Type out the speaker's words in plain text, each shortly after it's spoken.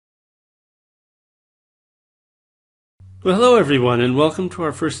Well, hello everyone, and welcome to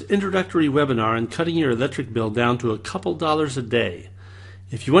our first introductory webinar on cutting your electric bill down to a couple dollars a day.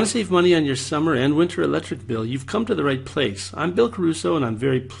 If you want to save money on your summer and winter electric bill, you've come to the right place. I'm Bill Caruso, and I'm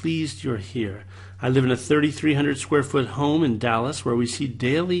very pleased you're here. I live in a 3,300 square foot home in Dallas where we see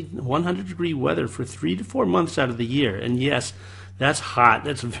daily 100-degree weather for 3 to 4 months out of the year. And yes, that's hot.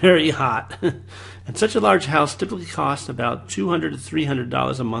 That's very hot. And such a large house typically costs about $200 to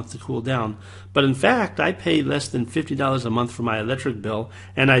 $300 a month to cool down. But in fact, I pay less than $50 a month for my electric bill,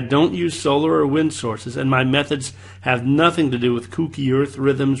 and I don't use solar or wind sources, and my methods have nothing to do with kooky earth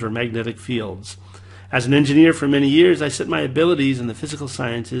rhythms or magnetic fields. As an engineer for many years, I set my abilities in the physical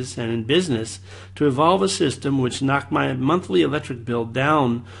sciences and in business to evolve a system which knocked my monthly electric bill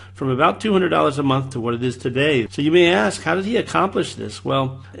down from about $200 a month to what it is today. So you may ask, how did he accomplish this?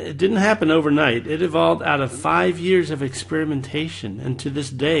 Well, it didn't happen overnight. It evolved out of 5 years of experimentation, and to this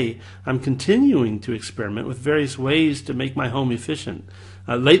day, I'm continuing to experiment with various ways to make my home efficient.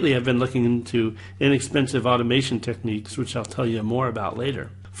 Lately, I've been looking into inexpensive automation techniques, which I'll tell you more about later.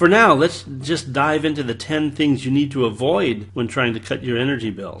 For now, let's just dive into the 10 things you need to avoid when trying to cut your energy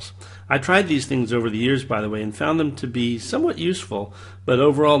bills. I tried these things over the years, by the way, and found them to be somewhat useful, but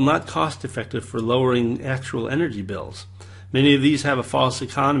overall not cost-effective for lowering actual energy bills. Many of these have a false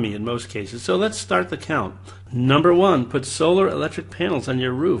economy in most cases, so let's start the count. Number 1, put solar electric panels on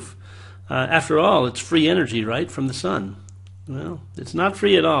your roof. After all, it's free energy, right, from the sun. Well, it's not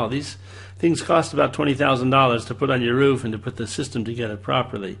free at all. These things cost about $20,000 to put on your roof and to put the system together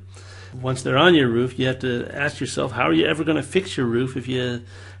properly. Once they're on your roof, you have to ask yourself, how are you ever going to fix your roof if you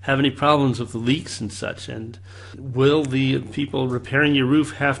have any problems with the leaks and such? And will the people repairing your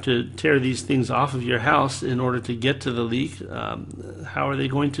roof have to tear these things off of your house in order to get to the leak? How are they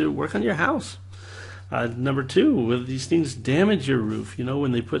going to work on your house? Number 2, will these things damage your roof? You know,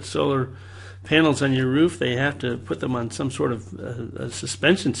 when they put solar panels on your roof, they have to put them on some sort of a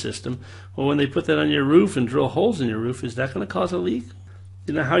suspension system. Well, when they put that on your roof and drill holes in your roof, is that going to cause a leak?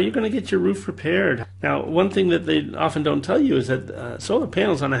 You know, how are you going to get your roof repaired? Now, one thing that they often don't tell you is that solar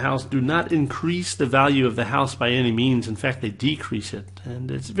panels on a house do not increase the value of the house by any means. In fact, they decrease it.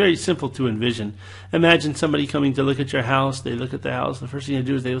 And it's very simple to envision. Imagine somebody coming to look at your house. They look at the house. The first thing they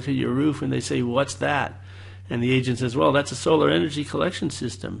do is they look at your roof and they say, "What's that?" And the agent says, "Well, that's a solar energy collection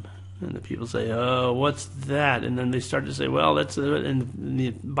system." And the people say, "Oh, what's that?" And then they start to say, "Well, that's," and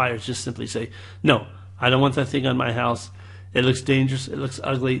the buyers just simply say, "No, I don't want that thing on my house. It looks dangerous. It looks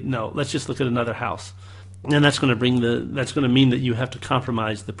ugly. No, let's just look at another house." And that's going to mean that you have to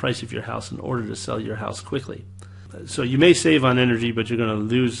compromise the price of your house in order to sell your house quickly. So you may save on energy, but you're going to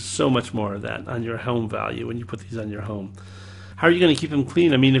lose so much more of that on your home value when you put these on your home. How are you going to keep them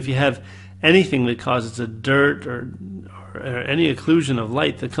clean? I mean, if you have anything that causes a dirt or any occlusion of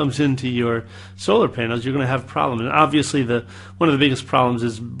light that comes into your solar panels, you're going to have a problem. And obviously, one of the biggest problems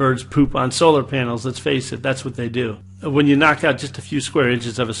is birds poop on solar panels. Let's face it, that's what they do. When you knock out just a few square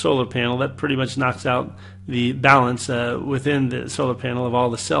inches of a solar panel, that pretty much knocks out the balance within the solar panel of all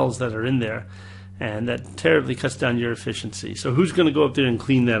the cells that are in there. And that terribly cuts down your efficiency. So who's going to go up there and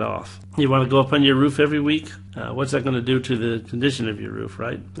clean that off? You want to go up on your roof every week? What's that going to do to the condition of your roof,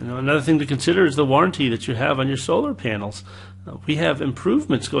 right? You know, another thing to consider is the warranty that you have on your solar panels. We have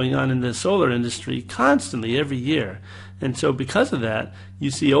improvements going on in the solar industry constantly every year. And so because of that,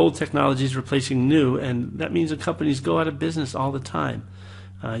 you see old technologies replacing new, and that means that companies go out of business all the time.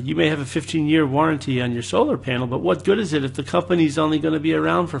 You may have a 15-year warranty on your solar panel, but what good is it if the company's only going to be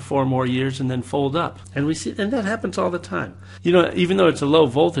around for 4 more years and then fold up? And that happens all the time. You know, even though it's a low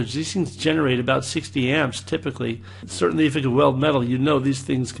voltage, these things generate about 60 amps typically. Certainly if it can weld metal, you know these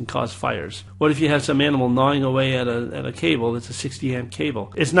things can cause fires. What if you have some animal gnawing away at a cable that's a 60 amp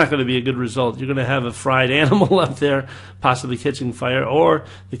cable? It's not going to be a good result. You're going to have a fried animal up there possibly catching fire, or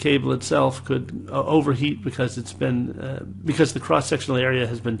the cable itself could overheat because because the cross-sectional area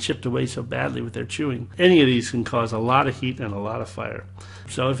has been chipped away so badly with their chewing. Any of these can cause a lot of heat and a lot of fire.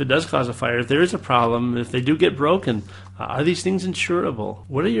 So if it does cause a fire, if there is a problem, if they do get broken, are these things insurable?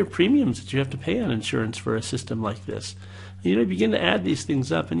 What are your premiums that you have to pay on insurance for a system like this? You know, you begin to add these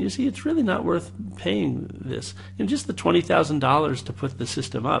things up, and you see it's really not worth paying this. You know, just the $20,000 to put the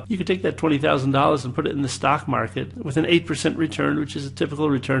system up. You could take that $20,000 and put it in the stock market with an 8% return, which is a typical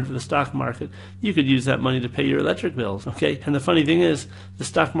return for the stock market. You could use that money to pay your electric bills, okay? And the funny thing is, the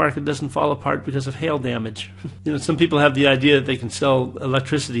stock market doesn't fall apart because of hail damage. You know, some people have the idea that they can sell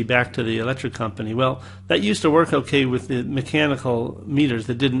electricity back to the electric company. Well, that used to work okay with the mechanical meters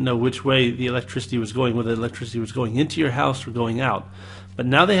that didn't know which way the electricity was going, whether the electricity was going into your house or going out. But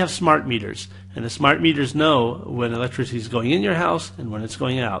now they have smart meters, and the smart meters know when electricity is going in your house and when it's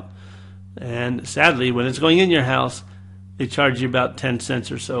going out. And sadly, when it's going in your house, they charge you about 10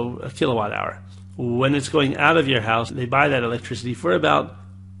 cents or so a kilowatt hour. When it's going out of your house, they buy that electricity for about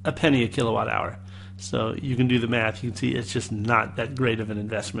a penny a kilowatt hour. So you can do the math. You can see it's just not that great of an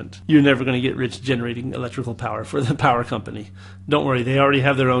investment. You're never going to get rich generating electrical power for the power company. Don't worry, they already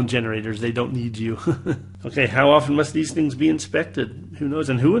have their own generators. They don't need you. Okay, how often must these things be inspected? Who knows?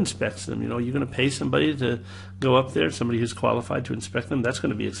 And who inspects them? You're going to pay somebody to go up there, somebody who's qualified to inspect them? That's going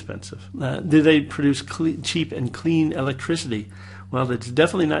to be expensive. Do they produce cheap and clean electricity? Well, it's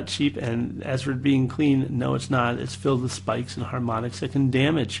definitely not cheap, and as for it being clean, no, it's not. It's filled with spikes and harmonics that can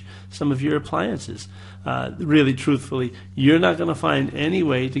damage some of your appliances. Really, truthfully, you're not going to find any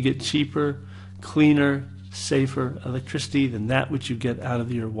way to get cheaper, cleaner, safer electricity than that which you get out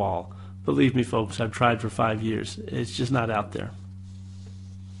of your wall. Believe me, folks, I've tried for 5 years. It's just not out there.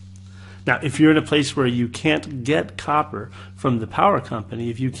 Now, if you're in a place where you can't get copper from the power company,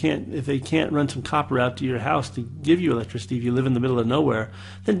 if they can't run some copper out to your house to give you electricity, if you live in the middle of nowhere,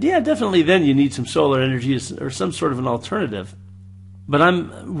 then yeah, definitely then you need some solar energy or some sort of an alternative. But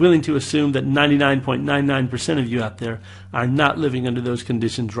I'm willing to assume that 99.99% of you out there are not living under those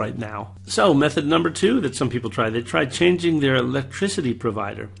conditions right now. So, method number 2 that some people try, they try changing their electricity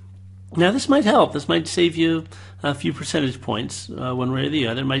provider. Now, this might help. This might save you a few percentage points one way or the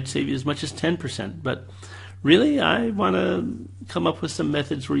other. It might save you as much as 10%. But really, I want to come up with some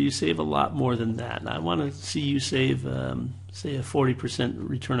methods where you save a lot more than that. I want to see you save, say, a 40%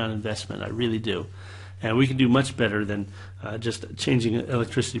 return on investment. I really do. And we can do much better than just changing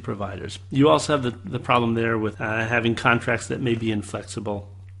electricity providers. You also have the problem there with having contracts that may be inflexible.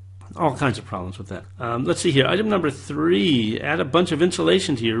 All kinds of problems with that. Let's see here. Item number 3, add a bunch of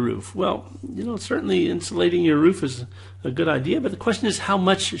insulation to your roof. Well, certainly insulating your roof is a good idea, but the question is how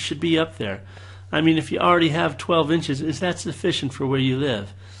much should be up there. I mean, if you already have 12 inches, is that sufficient for where you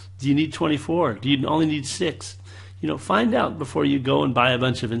live? Do you need 24? Do you only need 6? Find out before you go and buy a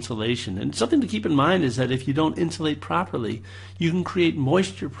bunch of insulation. And something to keep in mind is that if you don't insulate properly, you can create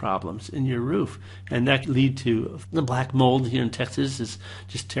moisture problems in your roof. And that can lead to the black mold here in Texas is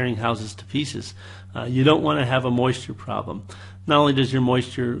just tearing houses to pieces. You don't want to have a moisture problem. Not only does your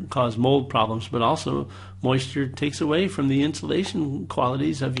moisture cause mold problems, but also moisture takes away from the insulation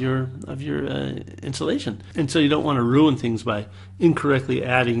qualities of your insulation. And so you don't want to ruin things by incorrectly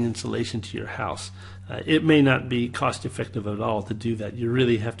adding insulation to your house. It may not be cost effective at all to do that. You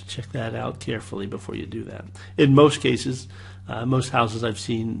really have to check that out carefully before you do that. In most cases, most houses I've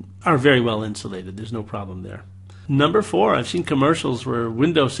seen are very well insulated. There's no problem there. Number 4, I've seen commercials where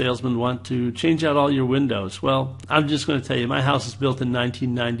window salesmen want to change out all your windows. Well, I'm just going to tell you, my house was built in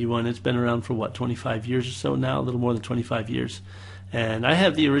 1991. It's been around for, 25 years or so now, a little more than 25 years. And I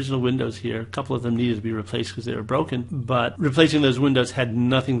have the original windows here. A couple of them needed to be replaced because they were broken. But replacing those windows had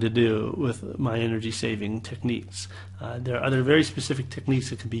nothing to do with my energy-saving techniques. There are other very specific techniques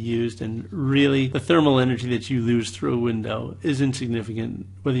that can be used, and really the thermal energy that you lose through a window is insignificant,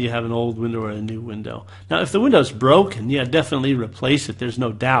 whether you have an old window or a new window. Now, if the window's broken, yeah, definitely replace it. There's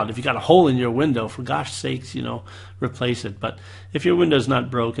no doubt. If you got a hole in your window, for gosh sakes, replace it. But if your window's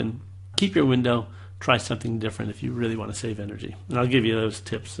not broken, keep your window. Try something different if you really want to save energy. And I'll give you those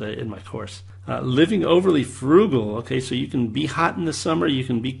tips in my course. Living overly frugal. Okay, so you can be hot in the summer, you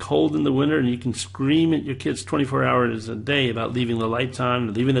can be cold in the winter, and you can scream at your kids 24 hours a day about leaving the lights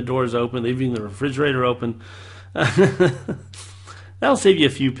on, leaving the doors open, leaving the refrigerator open. That'll save you a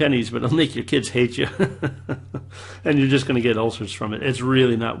few pennies, but it'll make your kids hate you. And you're just going to get ulcers from it. It's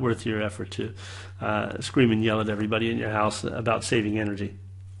really not worth your effort to scream and yell at everybody in your house about saving energy.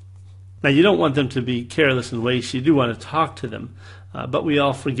 Now, you don't want them to be careless and waste. You do want to talk to them. But we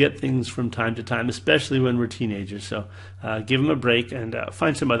all forget things from time to time, especially when we're teenagers. So give them a break and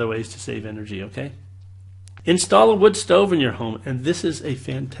find some other ways to save energy, okay? Install a wood stove in your home. And this is a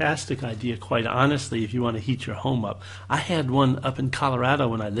fantastic idea, quite honestly, if you want to heat your home up. I had one up in Colorado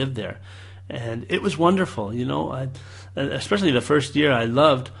when I lived there. And it was wonderful, especially the first year. I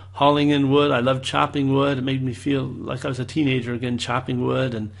loved hauling in wood. I loved chopping wood. It made me feel like I was a teenager again, chopping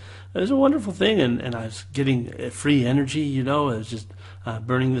wood. And it was a wonderful thing, and I was getting free energy, I was just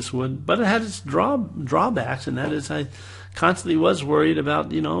burning this wood. But it had its drawbacks, and that is I constantly was worried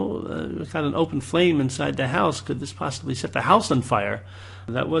about, kind of an open flame inside the house. Could this possibly set the house on fire?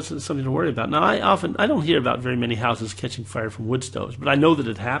 That wasn't something to worry about. Now, I don't hear about very many houses catching fire from wood stoves, but I know that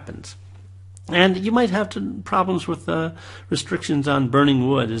it happens. And you might have problems with restrictions on burning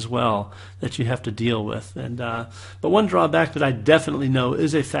wood as well that you have to deal with. And but one drawback that I definitely know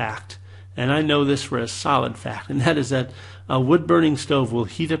is a fact And I know this for a solid fact, and that is that a wood-burning stove will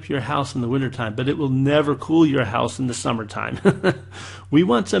heat up your house in the wintertime, but it will never cool your house in the summertime. We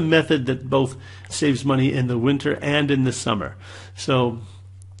want some method that both saves money in the winter and in the summer. So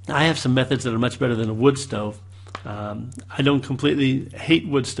I have some methods that are much better than a wood stove. I don't completely hate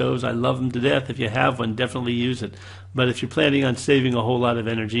wood stoves. I love them to death. If you have one, definitely use it. But if you're planning on saving a whole lot of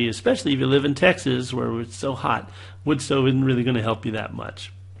energy, especially if you live in Texas where it's so hot, wood stove isn't really going to help you that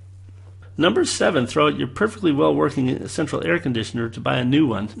much. Number 7, throw out your perfectly well-working central air conditioner to buy a new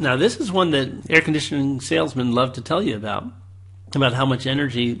one. Now, this is one that air conditioning salesmen love to tell you about how much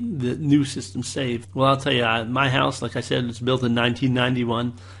energy the new systems save. Well, I'll tell you, my house, like I said, was built in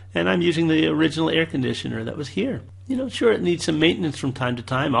 1991, and I'm using the original air conditioner that was here. Sure, it needs some maintenance from time to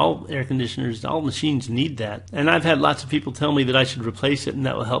time. All air conditioners, all machines need that. And I've had lots of people tell me that I should replace it and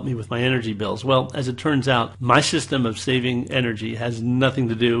that will help me with my energy bills. Well, as it turns out, my system of saving energy has nothing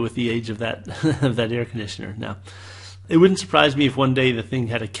to do with the age of that of that air conditioner. Now, it wouldn't surprise me if one day the thing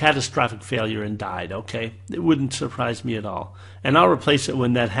had a catastrophic failure and died, okay? It wouldn't surprise me at all. And I'll replace it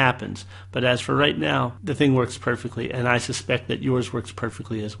when that happens. But as for right now, the thing works perfectly, and I suspect that yours works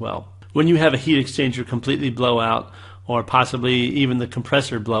perfectly as well. When you have a heat exchanger completely blow out, or possibly even the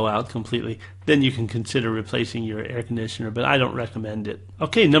compressor blow out completely, then you can consider replacing your air conditioner, but I don't recommend it.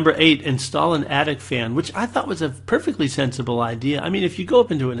 Okay, number 8, install an attic fan, which I thought was a perfectly sensible idea. I mean, if you go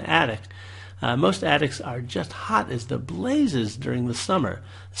up into an attic, most attics are just hot as the blazes during the summer,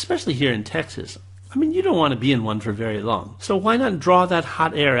 especially here in Texas. I mean, you don't want to be in one for very long. So why not draw that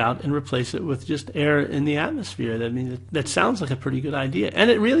hot air out and replace it with just air in the atmosphere? That sounds like a pretty good idea. And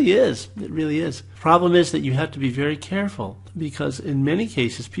it really is. It really is. Problem is that you have to be very careful because in many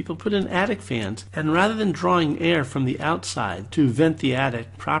cases people put in attic fans, and rather than drawing air from the outside to vent the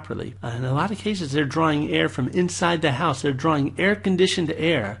attic properly, in a lot of cases they're drawing air from inside the house. They're drawing air-conditioned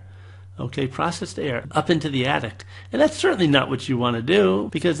air, processed air, up into the attic. And that's certainly not what you want to do,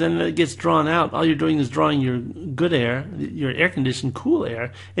 because then it gets drawn out. All you're doing is drawing your good air, your air-conditioned cool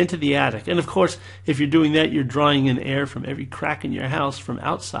air, into the attic. And of course, if you're doing that, you're drawing in air from every crack in your house from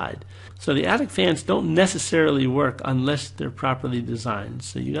outside. So the attic fans don't necessarily work unless they're properly designed.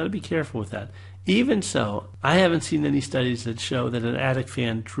 So you got to be careful with that. Even so, I haven't seen any studies that show that an attic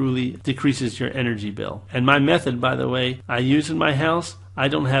fan truly decreases your energy bill. And my method, by the way, I use in my house, I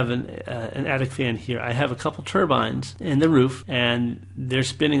don't have an attic fan here. I have a couple turbines in the roof, and they're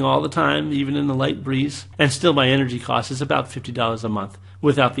spinning all the time, even in the light breeze. And still my energy cost is about $50 a month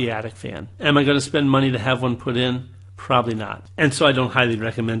without the attic fan. Am I going to spend money to have one put in? Probably not. And so I don't highly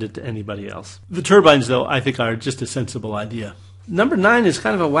recommend it to anybody else. The turbines, though, I think are just a sensible idea. Number 9 is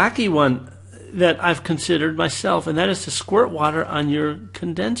kind of a wacky one that I've considered myself, and that is to squirt water on your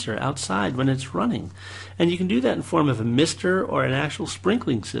condenser outside when it's running. And you can do that in form of a mister or an actual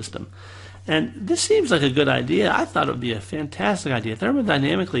sprinkling system. And this seems like a good idea. I thought it would be a fantastic idea.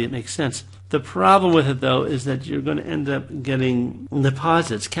 Thermodynamically, it makes sense. The problem with it, though, is that you're going to end up getting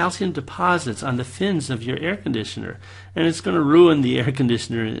deposits, calcium deposits on the fins of your air conditioner. And it's going to ruin the air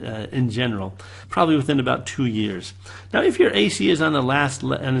conditioner in general, probably within about 2 years. Now, if your AC is on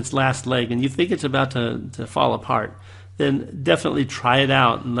its last leg and you think it's about to fall apart, then definitely try it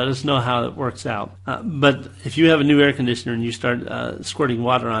out and let us know how it works out. But if you have a new air conditioner and you start squirting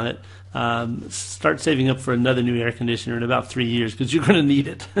water on it, start saving up for another new air conditioner in about 3 years because you're going to need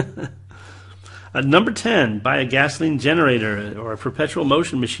it. Number 10, buy a gasoline generator or a perpetual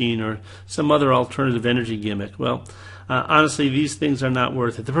motion machine or some other alternative energy gimmick. Well, honestly, these things are not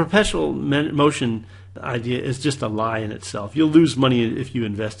worth it. The perpetual motion idea is just a lie in itself. You'll lose money if you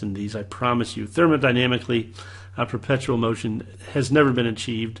invest in these, I promise you. Thermodynamically, perpetual motion has never been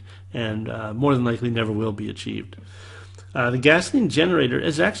achieved and more than likely never will be achieved. The gasoline generator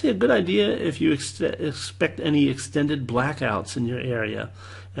is actually a good idea if you expect any extended blackouts in your area.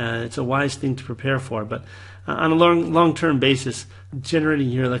 It's a wise thing to prepare for, but on a long-term basis, generating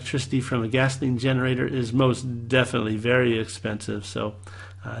your electricity from a gasoline generator is most definitely very expensive. So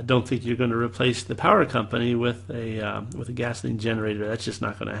don't think you're going to replace the power company with a gasoline generator. That's just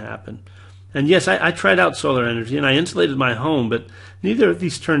not going to happen. And yes, I tried out solar energy and I insulated my home, but neither of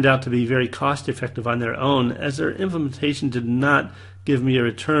these turned out to be very cost-effective on their own, as their implementation did not give me a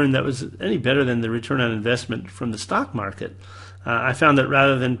return that was any better than the return on investment from the stock market. I found that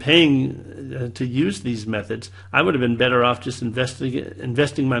rather than paying to use these methods, I would have been better off just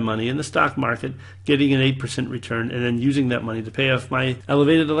investing my money in the stock market, getting an 8% return, and then using that money to pay off my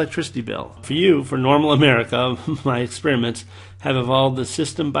elevated electricity bill. For normal America, my experiments have evolved a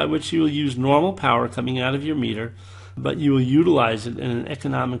system by which you will use normal power coming out of your meter, but you will utilize it in an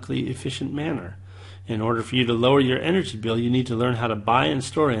economically efficient manner. In order for you to lower your energy bill, you need to learn how to buy and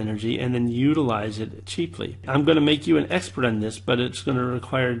store energy and then utilize it cheaply. I'm going to make you an expert on this, but it's going to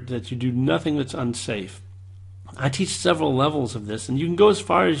require that you do nothing that's unsafe. I teach several levels of this, and you can go as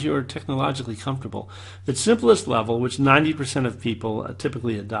far as you're technologically comfortable. The simplest level, which 90% of people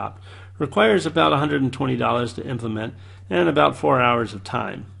typically adopt, requires about $120 to implement and about 4 hours of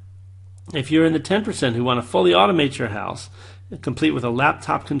time. If you're in the 10% who want to fully automate your house, complete with a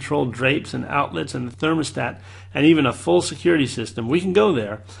laptop-controlled drapes and outlets and a thermostat and even a full security system, we can go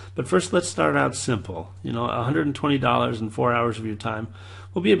there. But first, let's start out simple. $120 and 4 hours of your time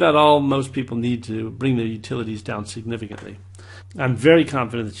will be about all most people need to bring their utilities down significantly. I'm very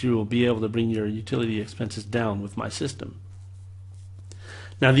confident that you will be able to bring your utility expenses down with my system.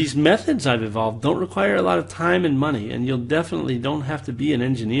 Now, these methods I've evolved don't require a lot of time and money, and you'll definitely don't have to be an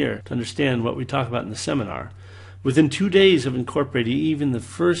engineer to understand what we talk about in the seminar. Within 2 days of incorporating even the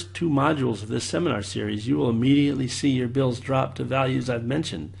first 2 modules of this seminar series, you will immediately see your bills drop to values I've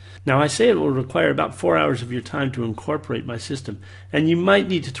mentioned. Now, I say it will require about 4 hours of your time to incorporate my system, and you might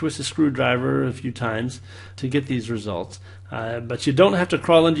need to twist a screwdriver a few times to get these results. But you don't have to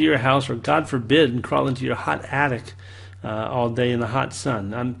crawl into your house, or God forbid, crawl into your hot attic all day in the hot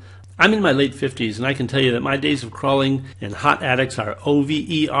sun. I'm in my late 50s, and I can tell you that my days of crawling in hot attics are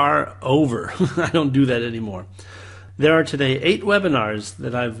over. I don't do that anymore. There are today 8 webinars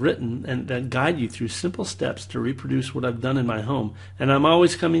that I've written and that guide you through simple steps to reproduce what I've done in my home, and I'm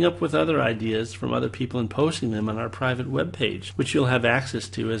always coming up with other ideas from other people and posting them on our private web page, which you'll have access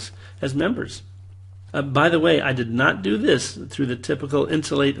to as members. By the way, I did not do this through the typical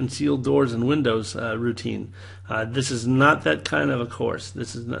insulate and seal doors and windows routine. This is not that kind of a course.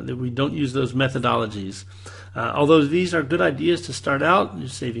 We don't use those methodologies. Although these are good ideas to start out, you're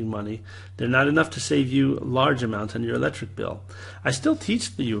saving money, they're not enough to save you large amounts on your electric bill. I still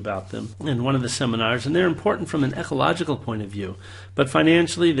teach you about them in one of the seminars, and they're important from an ecological point of view. But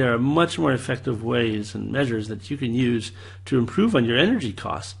financially, there are much more effective ways and measures that you can use to improve on your energy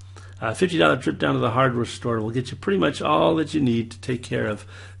costs. A $50 trip down to the hardware store will get you pretty much all that you need to take care of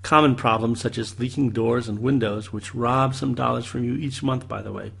common problems such as leaking doors and windows, which rob some dollars from you each month, by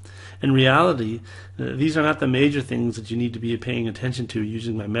the way. In reality, these are not the major things that you need to be paying attention to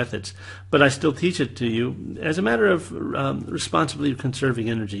using my methods, but I still teach it to you as a matter of responsibly conserving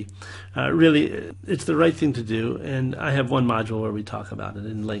energy. Really, it's the right thing to do, and I have one module where we talk about it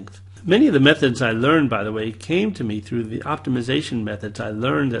in length. Many of the methods I learned, by the way, came to me through the optimization methods I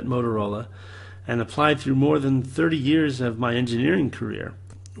learned at Motorola and applied through more than 30 years of my engineering career.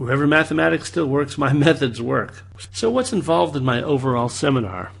 Wherever mathematics still works, my methods work. So what's involved in my overall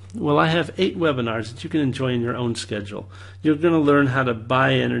seminar? Well, I have 8 webinars that you can enjoy in your own schedule. You're going to learn how to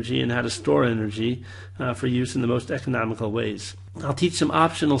buy energy and how to store energy for use in the most economical ways. I'll teach some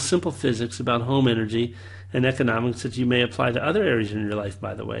optional simple physics about home energy and economics that you may apply to other areas in your life,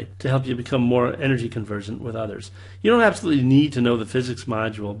 by the way, to help you become more energy conversant with others. You don't absolutely need to know the physics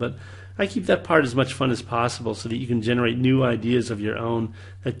module, but I keep that part as much fun as possible so that you can generate new ideas of your own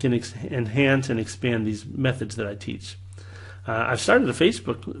that can enhance and expand these methods that I teach. I've started a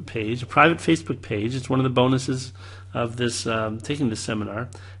Facebook page, a private Facebook page. It's one of the bonuses of this taking this seminar,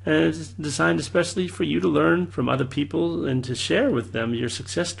 and it's designed especially for you to learn from other people and to share with them your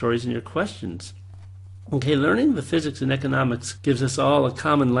success stories and your questions. Okay, learning the physics and economics gives us all a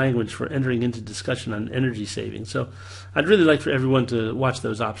common language for entering into discussion on energy saving. So I'd really like for everyone to watch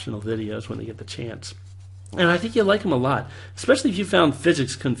those optional videos when they get the chance. And I think you'll like them a lot, especially if you found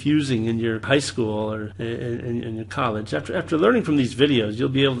physics confusing in your high school or in your college. After learning from these videos, you'll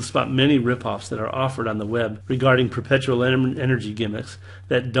be able to spot many ripoffs that are offered on the web regarding perpetual energy gimmicks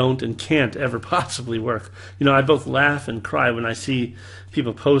that don't and can't ever possibly work. I both laugh and cry when I see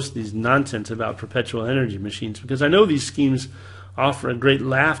people post these nonsense about perpetual energy machines, because I know these schemes offer a great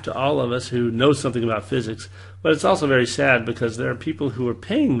laugh to all of us who know something about physics, but it's also very sad because there are people who are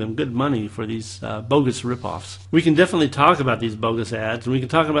paying them good money for these bogus ripoffs. We can definitely talk about these bogus ads, and we can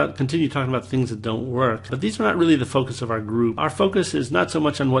continue talking about things that don't work, but these are not really the focus of our group. Our focus is not so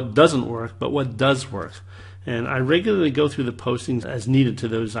much on what doesn't work, but what does work. And I regularly go through the postings as needed to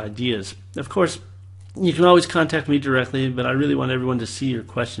those ideas. Of course, you can always contact me directly, but I really want everyone to see your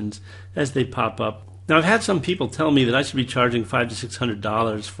questions as they pop up. Now, I've had some people tell me that I should be charging $500 to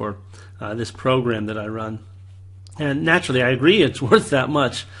 $600 for this program that I run. And naturally, I agree it's worth that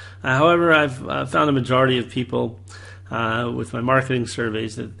much. However, I've found a majority of people with my marketing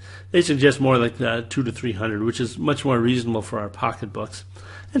surveys that they suggest more like $200 to $300, which is much more reasonable for our pocketbooks.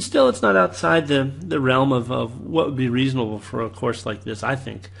 And still, it's not outside the realm of what would be reasonable for a course like this, I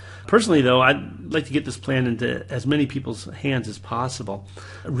think. Personally, though, I'd like to get this plan into as many people's hands as possible.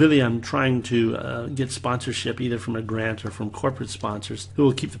 Really, I'm trying to get sponsorship either from a grant or from corporate sponsors who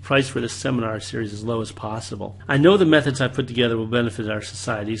will keep the price for this seminar series as low as possible. I know the methods I've put together will benefit our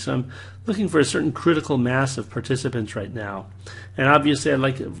society, so I'm looking for a certain critical mass of participants right now. And obviously, I'd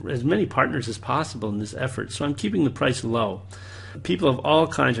like as many partners as possible in this effort, so I'm keeping the price low. People of all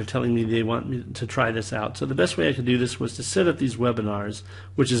kinds are telling me they want me to try this out. So the best way I could do this was to set up these webinars,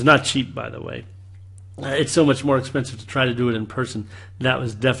 which is not cheap, by the way. It's so much more expensive to try to do it in person. That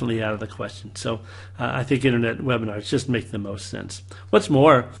was definitely out of the question. So I think internet webinars just make the most sense. What's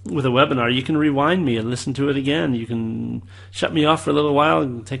more, with a webinar, you can rewind me and listen to it again. You can shut me off for a little while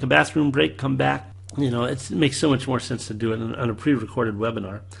and take a bathroom break, come back. It makes so much more sense to do it on a pre-recorded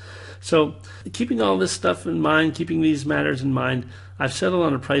webinar. So keeping all this stuff in mind, keeping these matters in mind, I've settled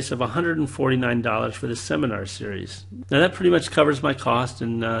on a price of $149 for this seminar series. Now that pretty much covers my cost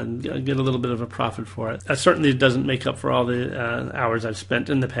and get a little bit of a profit for it. That certainly doesn't make up for all the hours I've spent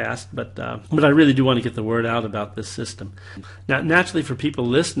in the past, but I really do want to get the word out about this system. Now, naturally for people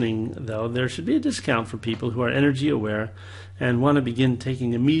listening, though, there should be a discount for people who are energy aware and want to begin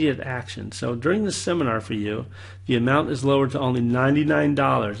taking immediate action. So during this seminar for you, the amount is lowered to only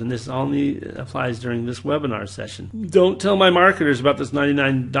 $99, and this only applies during this webinar session. Don't tell my marketers about this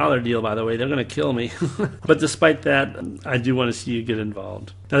 $99 deal, by the way. They're going to kill me. But despite that, I do want to see you get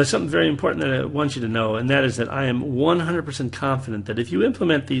involved. Now, there's something very important that I want you to know, and that is that I am 100% confident that if you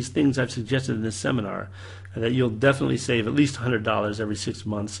implement these things I've suggested in this seminar, that you'll definitely save at least $100 every 6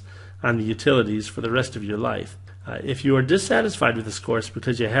 months on the utilities for the rest of your life. If you are dissatisfied with this course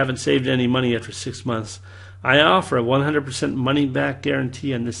because you haven't saved any money after 6 months, I offer a 100% money-back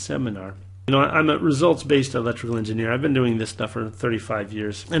guarantee on this seminar. I'm a results-based electrical engineer. I've been doing this stuff for 35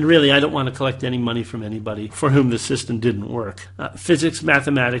 years. And really, I don't want to collect any money from anybody for whom the system didn't work. Physics,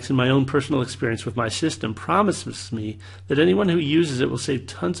 mathematics, and my own personal experience with my system promises me that anyone who uses it will save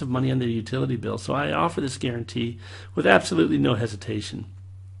tons of money on their utility bill. So I offer this guarantee with absolutely no hesitation.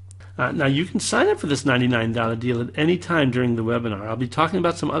 Now, you can sign up for this $99 deal at any time during the webinar. I'll be talking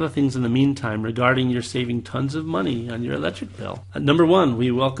about some other things in the meantime regarding your saving tons of money on your electric bill. Number one, we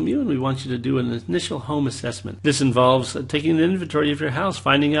welcome you and we want you to do an initial home assessment. This involves taking an inventory of your house,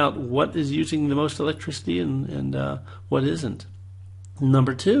 finding out what is using the most electricity and what isn't.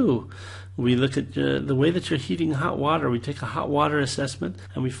 Number two, we look at the way that you're heating hot water. We take a hot water assessment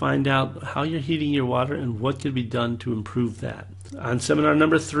and we find out how you're heating your water and what could be done to improve that. On seminar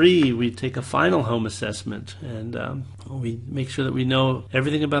number 3, we take a final home assessment and we make sure that we know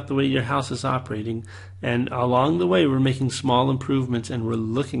everything about the way your house is operating. And along the way, we're making small improvements and we're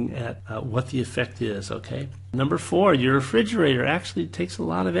looking at what the effect is, okay? Number 4, your refrigerator actually takes a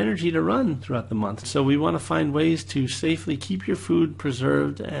lot of energy to run throughout the month. So we want to find ways to safely keep your food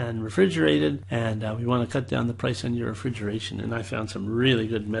preserved and refrigerated, and we want to cut down the price on your refrigeration. And I found some really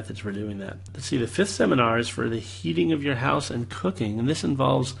good methods for doing that. Let's see, the 5th seminar is for the heating of your house and cooking, and this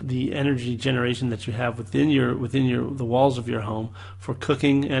involves the energy generation that you have within the walls of your home for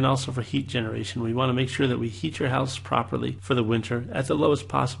cooking and also for heat generation. We want to make sure that we heat your house properly for the winter at the lowest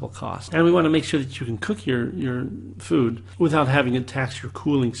possible cost. And we want to make sure that you can cook your food without having it tax your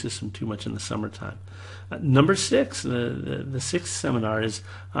cooling system too much in the summertime. Number 6, the 6th seminar is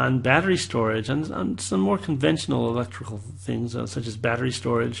on battery storage, on some more conventional electrical things such as battery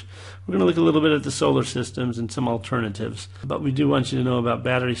storage. We're going to look a little bit at the solar systems and some alternatives, but we do want you to know about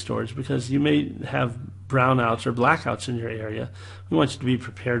battery storage because you may have brownouts or blackouts in your area. We want you to be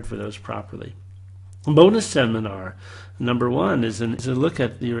prepared for those properly. Bonus seminar number 1 is a look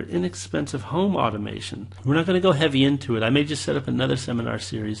at your inexpensive home automation. We're not going to go heavy into it. I may just set up another seminar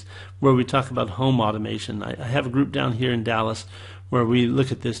series where we talk about home automation. I have a group down here in Dallas where we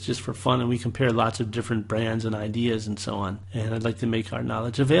look at this just for fun and we compare lots of different brands and ideas and so on. And I'd like to make our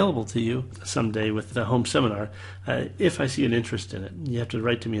knowledge available to you someday with the home seminar if I see an interest in it. You have to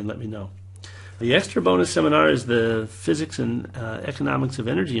write to me and let me know. The extra bonus seminar is the Physics and Economics of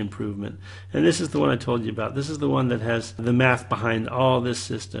Energy Improvement. And this is the one I told you about. This is the one that has the math behind all this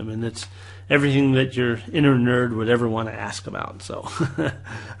system. And it's everything that your inner nerd would ever want to ask about. So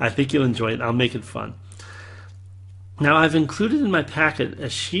I think you'll enjoy it. I'll make it fun. Now, I've included in my packet a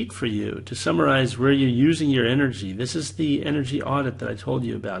sheet for you to summarize where you're using your energy. This is the energy audit that I told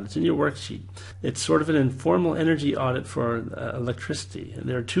you about. It's in your worksheet. It's sort of an informal energy audit for electricity. And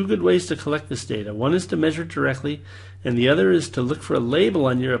there are 2 good ways to collect this data. One is to measure it directly, and the other is to look for a label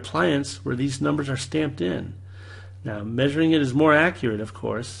on your appliance where these numbers are stamped in. Now, measuring it is more accurate, of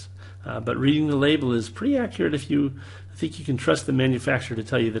course, but reading the label is pretty accurate if you think you can trust the manufacturer to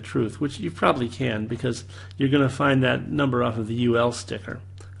tell you the truth, which you probably can, because you're going to find that number off of the UL sticker,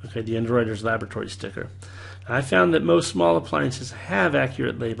 okay, the Embroider's Laboratory sticker. I found that most small appliances have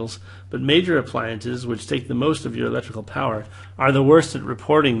accurate labels, but major appliances, which take the most of your electrical power, are the worst at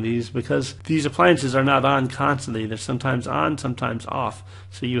reporting these, because these appliances are not on constantly. They're sometimes on, sometimes off.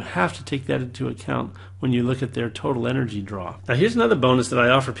 So you have to take that into account when you look at their total energy draw. Now here's another bonus that I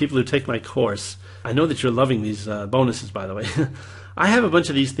offer people who take my course. I know that you're loving these bonuses, by the way. I have a bunch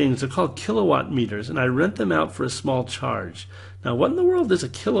of these things. They're called kilowatt meters, and I rent them out for a small charge. Now, what in the world is a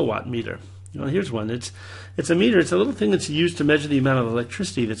kilowatt meter? Well, here's one. It's a meter. It's a little thing that's used to measure the amount of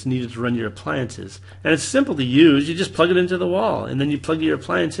electricity that's needed to run your appliances. And it's simple to use. You just plug it into the wall, and then you plug your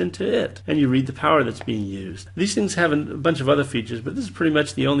appliance into it, and you read the power that's being used. These things have a bunch of other features, but this is pretty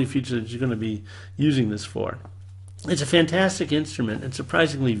much the only feature that you're going to be using this for. It's a fantastic instrument and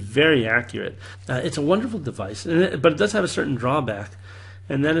surprisingly very accurate. It's a wonderful device, but it does have a certain drawback.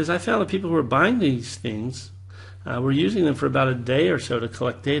 And that is, I found that people who are buying these things were using them for about a day or so to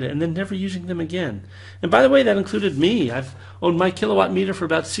collect data and then never using them again. And by the way, that included me. I've owned my kilowatt meter for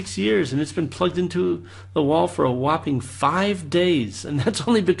about 6 years, and it's been plugged into the wall for a whopping 5 days. And that's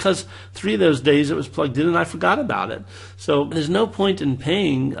only because 3 of those days it was plugged in and I forgot about it. So there's no point in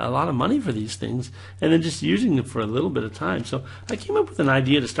paying a lot of money for these things and then just using them for a little bit of time. So I came up with an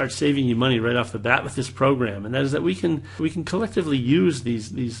idea to start saving you money right off the bat with this program, and that is that we can collectively use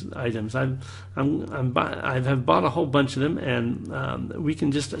these items. I have bought a whole bunch of them, and we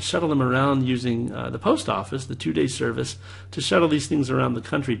can just shuttle them around using the post office, the 2-day service, to shuttle these things around the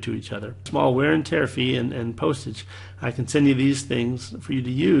country to each other. Small wear and tear fee and postage. I can send you these things for you to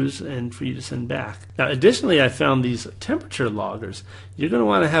use and for you to send back. Now, additionally, I found these temperature loggers. You're going to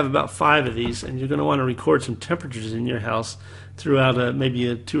want to have about 5 of these, and you're going to want to record some temperatures in your house throughout maybe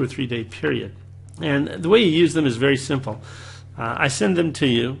a 2 or 3 day period. And the way you use them is very simple. I send them to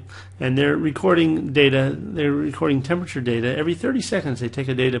you, and they're recording data. They're recording temperature data. Every 30 seconds, they take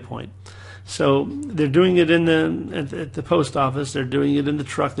a data point. So they're doing it at the post office. They're doing it in the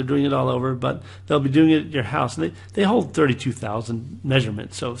truck. They're doing it all over, but they'll be doing it at your house. And they hold 32,000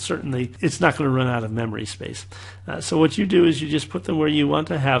 measurements, so certainly it's not going to run out of memory space. So what you do is you just put them where you want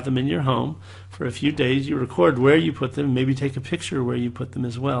to have them in your home for a few days. You record where you put them, maybe take a picture where you put them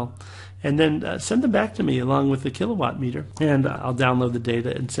as well, and then send them back to me along with the kilowatt meter, and I'll download the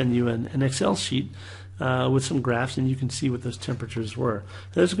data and send you an Excel sheet with some graphs, and you can see what those temperatures were.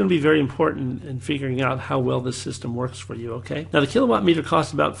 This is going to be very important in figuring out how well this system works for you, okay? Now, the kilowatt meter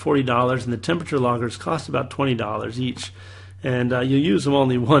costs about $40, and the temperature loggers cost about $20 each. And you'll use them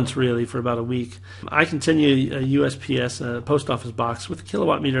only once, really, for about a week. I can send you a USPS, a post office box with a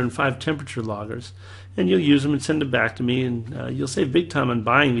kilowatt meter and 5 temperature loggers, and you'll use them and send them back to me, and you'll save big time on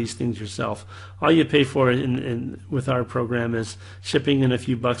buying these things yourself. All you pay for with our program is shipping and a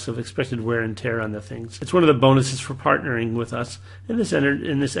few bucks of expected wear and tear on the things. It's one of the bonuses for partnering with us in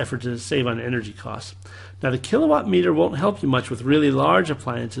this effort to save on energy costs. Now, the kilowatt meter won't help you much with really large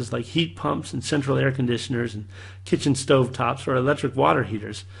appliances like heat pumps and central air conditioners and kitchen stove tops or electric water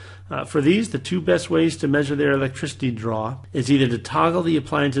heaters. For these, the 2 best ways to measure their electricity draw is either to toggle the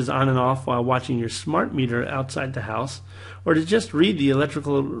appliances on and off while watching your smart meter outside the house, or to just read the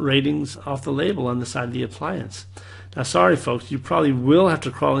electrical ratings off the label on the side of the appliance. Now, sorry folks, you probably will have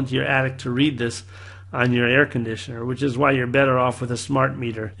to crawl into your attic to read this on your air conditioner, which is why you're better off with a smart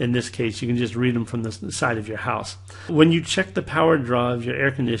meter. In this case, you can just read them from the side of your house. When you check the power draw of your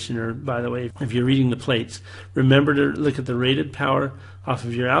air conditioner, by the way, if you're reading the plates, remember to look at the rated power off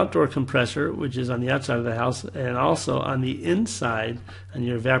of your outdoor compressor, which is on the outside of the house, and also on the inside, on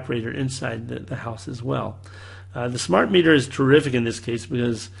your evaporator inside the house as well. The smart meter is terrific in this case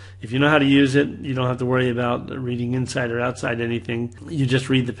because if you know how to use it, you don't have to worry about reading inside or outside anything. You just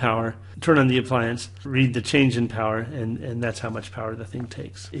read the power, turn on the appliance, read the change in power, and that's how much power the thing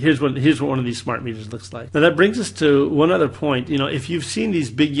takes. Here's what one of these smart meters looks like. Now that brings us to one other point. You know, if you've seen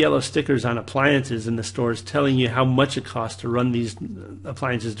these big yellow stickers on appliances in the stores telling you how much it costs to run these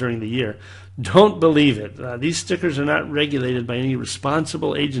appliances during the year, don't believe it. These stickers are not regulated by any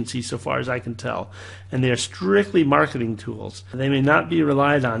responsible agency so far as I can tell, and they are strictly marketing tools. They may not be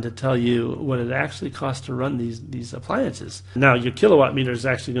relied on to tell you what it actually costs to run these appliances. Now, your kilowatt meter is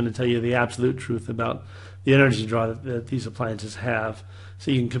actually going to tell you the absolute truth about the energy draw that these appliances have.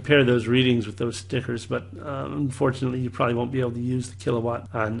 So you can compare those readings with those stickers, but unfortunately you probably won't be able to use the kilowatt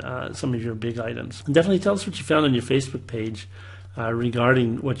on some of your big items. And definitely tell us what you found on your Facebook page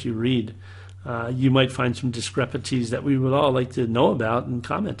regarding what you read. You might find some discrepancies that we would all like to know about and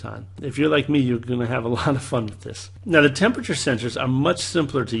comment on. If you're like me, you're going to have a lot of fun with this. Now, the temperature sensors are much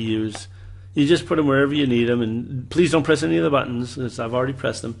simpler to use You just put them wherever you need them, and please don't press any of the buttons, since I've already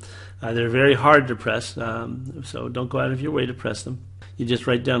pressed them. They're very hard to press, so don't go out of your way to press them. You just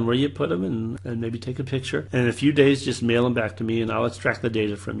write down where you put them and maybe take a picture. And in a few days, just mail them back to me, and I'll extract the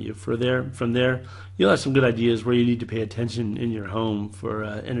data from you. From there, you'll have some good ideas where you need to pay attention in your home for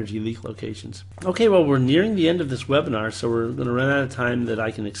energy leak locations. Okay, well, we're nearing the end of this webinar, so we're going to run out of time that I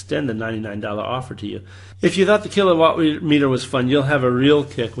can extend the $99 offer to you. If you thought the kilowatt meter was fun, you'll have a real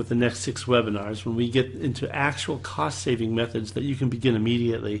kick with the next 6 webinars when we get into actual cost-saving methods that you can begin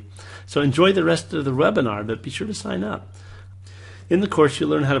immediately. So enjoy the rest of the webinar, but be sure to sign up. In the course, you'll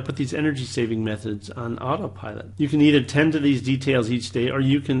learn how to put these energy-saving methods on autopilot. You can either tend to these details each day, or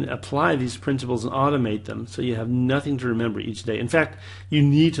you can apply these principles and automate them so you have nothing to remember each day. In fact, you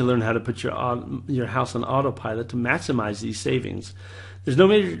need to learn how to put your house on autopilot to maximize these savings. There's no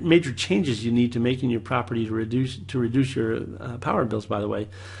major changes you need to make in your property to reduce your power bills, by the way.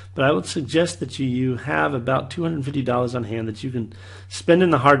 But I would suggest that you have about $250 on hand that you can spend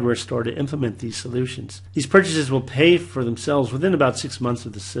in the hardware store to implement these solutions. These purchases will pay for themselves within about 6 months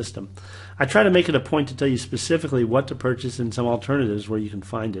of the system. I try to make it a point to tell you specifically what to purchase and some alternatives where you can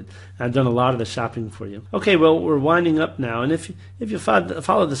find it. I've done a lot of the shopping for you. Okay, well, we're winding up now, and if you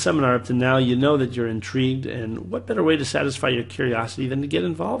followed the seminar up to now, you know that you're intrigued, and what better way to satisfy your curiosity than to get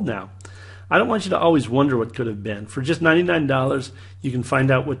involved now? I don't want you to always wonder what could have been. For just $99, you can find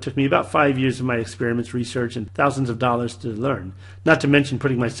out what took me about 5 years of my experiments, research, and thousands of dollars to learn. Not to mention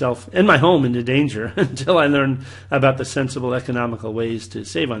putting myself and my home into danger until I learned about the sensible, economical ways to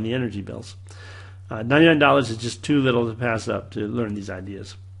save on the energy bills. $99 is just too little to pass up to learn these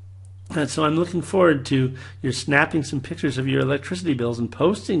ideas. And so I'm looking forward to your snapping some pictures of your electricity bills and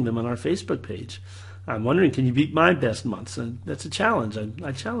posting them on our Facebook page. I'm wondering, can you beat my best months? That's a challenge.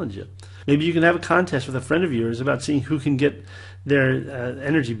 I challenge you. Maybe you can have a contest with a friend of yours about seeing who can get their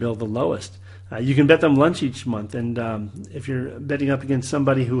energy bill the lowest. You can bet them lunch each month, and if you're betting up against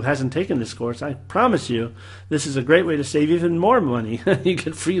somebody who hasn't taken this course, I promise you this is a great way to save even more money. You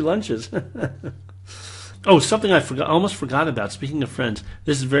get free lunches. Oh, something I almost forgot about. Speaking of friends,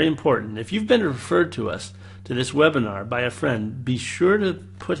 this is very important. If you've been referred to us to this webinar by a friend, be sure to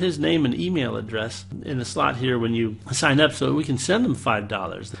put his name and email address in the slot here when you sign up so we can send them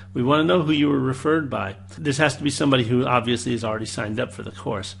 $5. We want to know who you were referred by. This has to be somebody who obviously has already signed up for the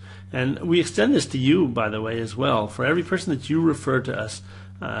course. And we extend this to you, by the way, as well. For every person that you refer to us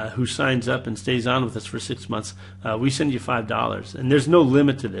who signs up and stays on with us for 6 months, we send you $5. And there's no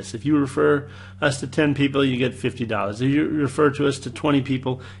limit to this. If you refer us to 10 people, you get $50. If you refer to us to 20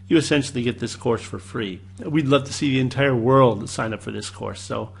 people, you essentially get this course for free. We'd love to see the entire world sign up for this course.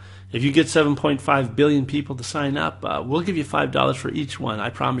 So if you get 7.5 billion people to sign up, we'll give you $5 for each one,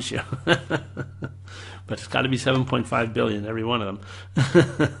 I promise you. But it's got to be 7.5 billion, every one of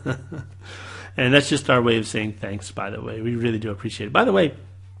them. And that's just our way of saying thanks, by the way. We really do appreciate it. By the way,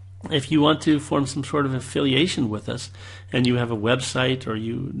 if you want to form some sort of affiliation with us and you have a website or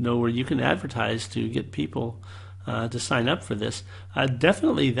you know where you can advertise to get people to sign up for this,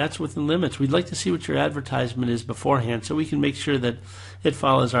 definitely that's within limits. We'd like to see what your advertisement is beforehand so we can make sure that it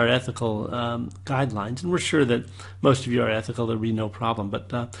follows our ethical guidelines. And we're sure that most of you are ethical. There'll be no problem.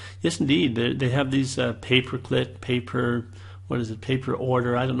 But yes, indeed, they have these pay-per-click, pay-per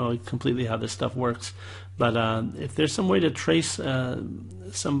order. I don't know completely how this stuff works. But if there's some way to trace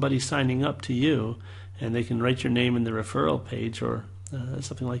somebody signing up to you and they can write your name in the referral page or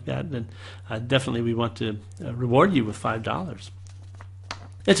something like that, then definitely we want to reward you with $5.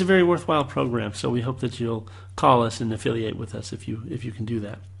 It's a very worthwhile program, so we hope that you'll call us and affiliate with us if you can do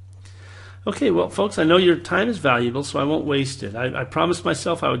that. Okay, well, folks, I know your time is valuable, so I won't waste it. I promised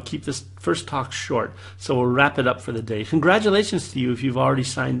myself I would keep this first talk short, so we'll wrap it up for the day. Congratulations to you if you've already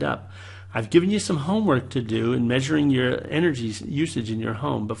signed up. I've given you some homework to do in measuring your energy usage in your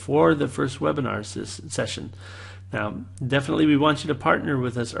home before the first webinar session. Now, definitely we want you to partner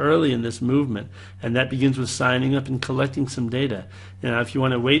with us early in this movement, and that begins with signing up and collecting some data. Now, if you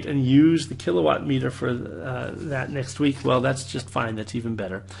want to wait and use the kilowatt meter for that next week, well, that's just fine. That's even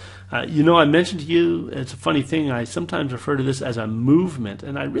better. You know, I mentioned to you, it's a funny thing, I sometimes refer to this as a movement,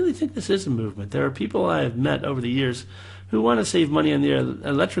 and I really think this is a movement. There are people I have met over the years who want to save money on their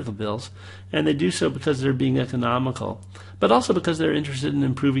electrical bills, and they do so because they're being economical, but also because they're interested in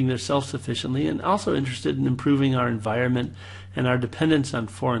improving their self-sufficiently and also interested in improving our environment and our dependence on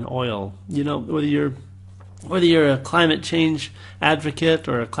foreign oil. You know, whether you're a climate change advocate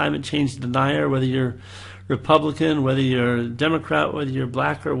or a climate change denier, whether you're Republican, whether you're a Democrat, whether you're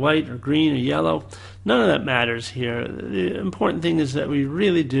black or white or green or yellow, none of that matters here. The important thing is that we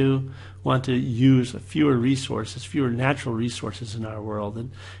really do want to use fewer resources, fewer natural resources in our world,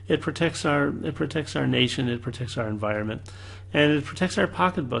 and it protects our nation, it protects our environment, and it protects our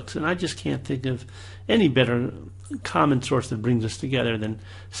pocketbooks. And I just can't think of any better common source that brings us together than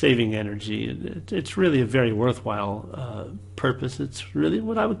saving energy. It's really a very worthwhile purpose. It's really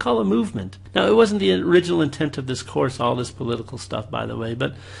what I would call a movement. Now, it wasn't the original intent of this course, all this political stuff, by the way,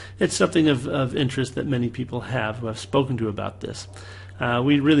 but it's something of interest that many people have who I've spoken to about this.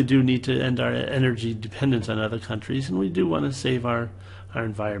 We really do need to end our energy dependence on other countries, and we do want to save our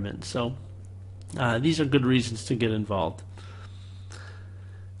environment. So these are good reasons to get involved.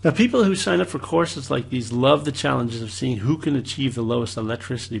 Now, people who sign up for courses like these love the challenges of seeing who can achieve the lowest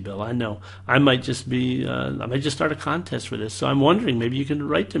electricity bill. I know I might just start a contest for this. So I'm wondering, maybe you can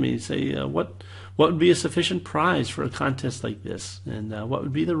write to me and say what would be a sufficient prize for a contest like this, and what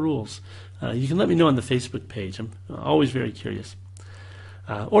would be the rules. You can let me know on the Facebook page. I'm always very curious.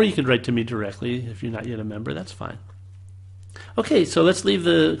 Or you could write to me directly if you're not yet a member. That's fine. Okay, so let's leave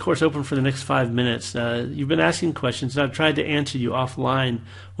the course open for the next 5 minutes. You've been asking questions, and I've tried to answer you offline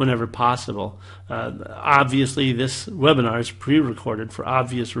whenever possible. Obviously, this webinar is pre-recorded for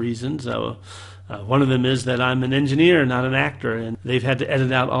obvious reasons. One of them is that I'm an engineer, not an actor, and they've had to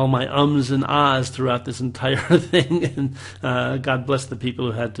edit out all my ums and ahs throughout this entire thing, and God bless the people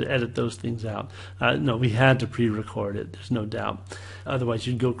who had to edit those things out. No, we had to pre-record it, there's no doubt. Otherwise,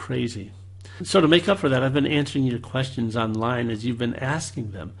 you'd go crazy. So to make up for that, I've been answering your questions online as you've been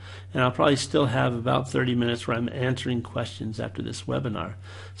asking them. And I'll probably still have about 30 minutes where I'm answering questions after this webinar.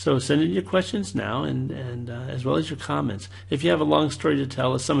 So send in your questions now, and as well as your comments. If you have a long story to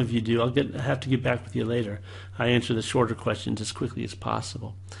tell, as some of you do, I'll have to get back with you later. I answer the shorter questions as quickly as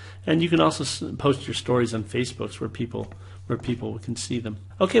possible. And you can also post your stories on Facebook where people can see them.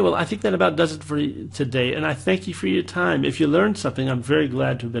 Okay, well, I think that about does it for today, and I thank you for your time. If you learned something, I'm very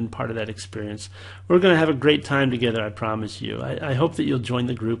glad to have been part of that experience. We're going to have a great time together, I promise you. I hope that you'll join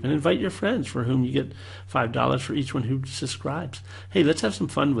the group and invite your friends, for whom you get $5 for each one who subscribes. Hey, let's have some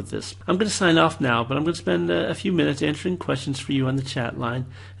fun with this. I'm going to sign off now, but I'm going to spend a few minutes answering questions for you on the chat line,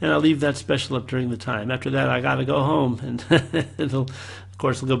 and I'll leave that special up during the time. After that, I got to go home, and it'll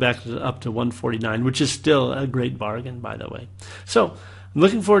go back up to $149, which is still a great bargain, by the way. So I'm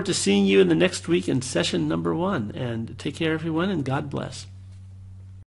looking forward to seeing you in the next week in session number 1. And take care, everyone, and God bless.